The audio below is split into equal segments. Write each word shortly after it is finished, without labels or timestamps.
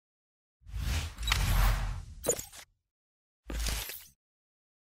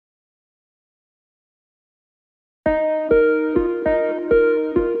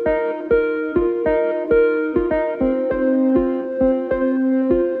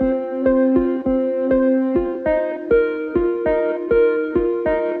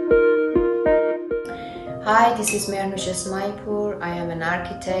Hi, this is Mehrnoush Esmaeilpour. I am an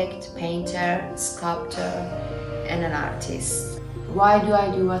architect, painter, sculptor, and an artist. Why do I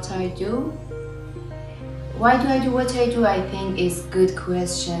do what I do? Why do I do what I do? I think is a good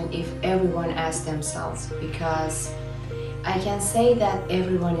question if everyone asks themselves, because I can say that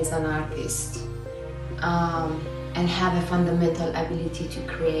everyone is an artist and have a fundamental ability to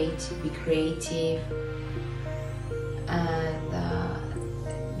create, be creative, and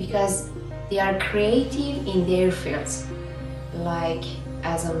because they are creative in their fields, like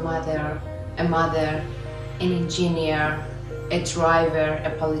as a mother, an engineer, a driver, a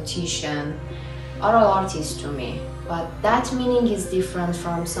politician, are all artists to me. But that meaning is different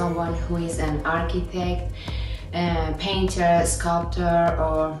from someone who is an architect, painter, sculptor,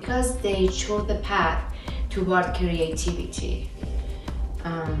 or because they chose the path toward creativity,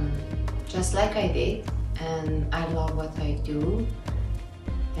 just like I did, and I love what I do,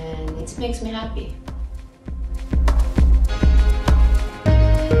 and it makes me happy.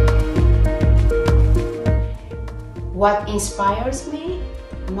 What inspires me?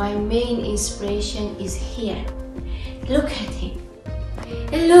 My main inspiration is here. Look at him.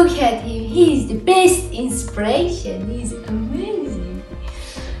 Look at him. He is the best inspiration. He's amazing.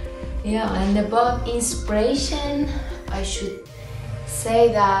 Yeah, and about inspiration, I should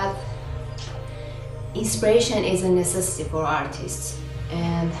say that inspiration is a necessity for artists,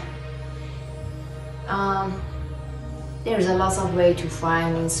 and there's a lot of ways to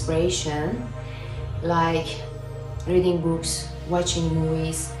find inspiration, like reading books, watching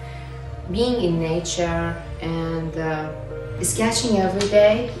movies, being in nature, and sketching every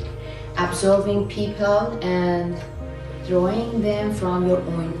day, observing people and drawing them from your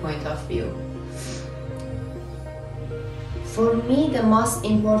own point of view. For me, the most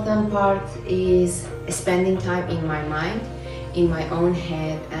important part is spending time in my mind, in my own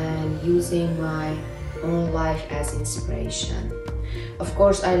head, and using my own life as inspiration. Of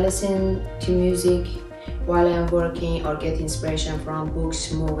course, I listen to music while I'm working or get inspiration from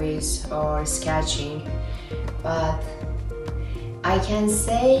books, movies, or sketching, but I can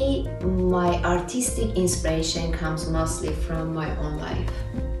say my artistic inspiration comes mostly from my own life.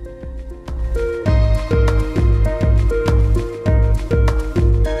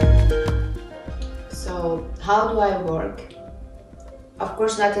 So, how do I work? Of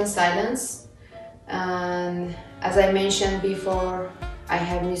course, not in silence, and as I mentioned before, I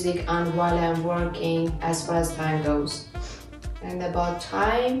have music on while I'm working as far as time goes. And about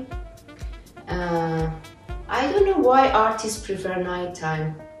time, I don't know why artists prefer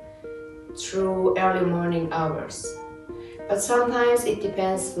nighttime through early morning hours, but sometimes it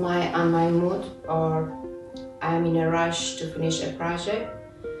depends on my mood, or I'm in a rush to finish a project.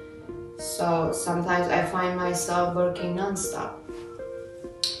 So sometimes I find myself working non-stop,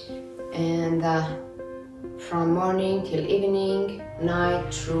 and from morning till evening,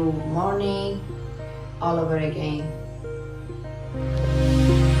 night through morning, all over again.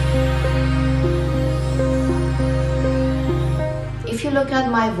 If you look at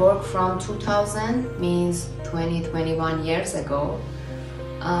my work from 2000, means 21 years ago,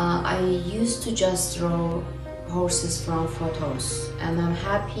 I used to just draw horses from photos, and I'm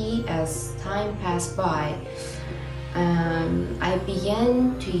happy as time passed by, I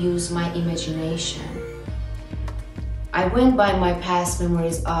began to use my imagination. I went by my past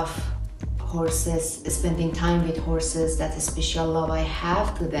memories of horses, spending time with horses, that special love I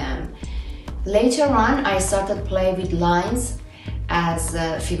have to them. Later on, I started play with lines as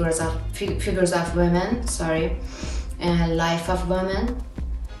figures of women, and life of women.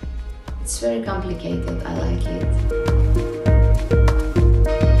 It's very complicated, I like it.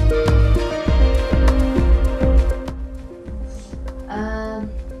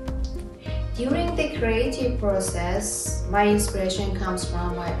 During the creative process, my inspiration comes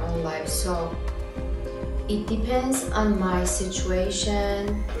from my own life, so it depends on my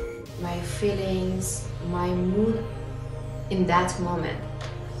situation, my feelings, my mood in that moment.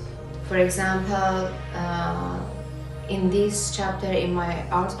 For example, in this chapter in my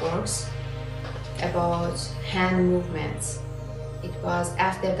artworks about hand movements, it was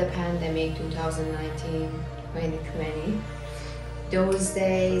after the pandemic 2019-2020, those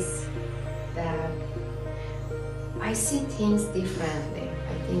days that I see things differently.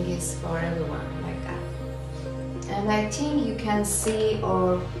 I think it's for everyone like that. And I think you can see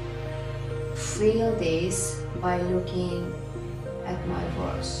or feel this by looking at my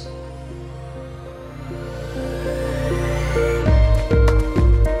works.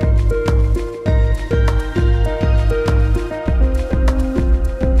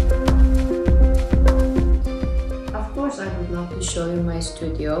 Of course, I would love to show you my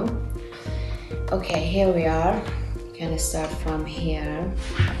studio. Okay, here we are. You can start from here.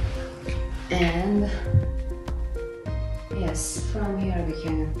 And yes, from here we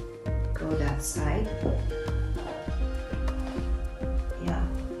can go that side. Yeah.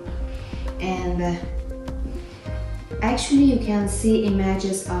 And actually you can see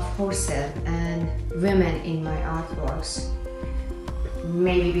images of horses and women in my artworks.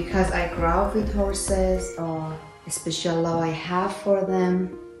 Maybe because I grew up with horses or a special love I have for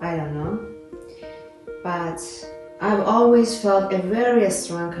them, I don't know. But I've always felt a very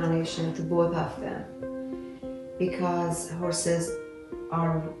strong connection to both of them because horses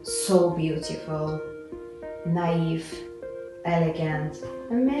are so beautiful, naive, elegant,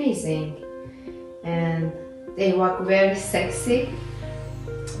 amazing, and they walk very sexy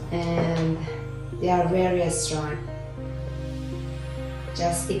and they are very strong.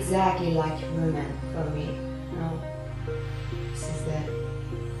 Just exactly like women for me. This is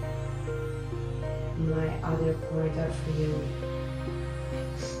my other pointer for you.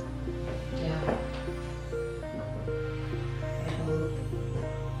 Yeah.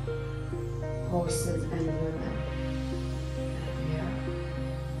 Horses and women. Yeah.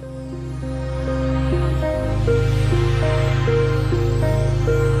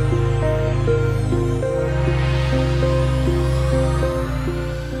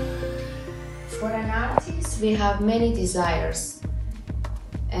 For an artist, we have many desires.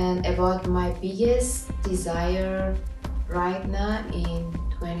 And about my biggest desire right now in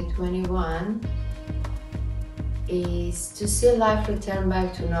 2021 is to see life return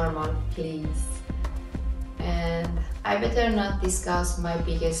back to normal, please. And I better not discuss my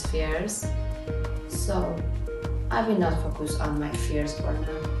biggest fears, so I will not focus on my fears for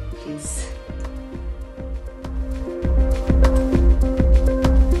now, please.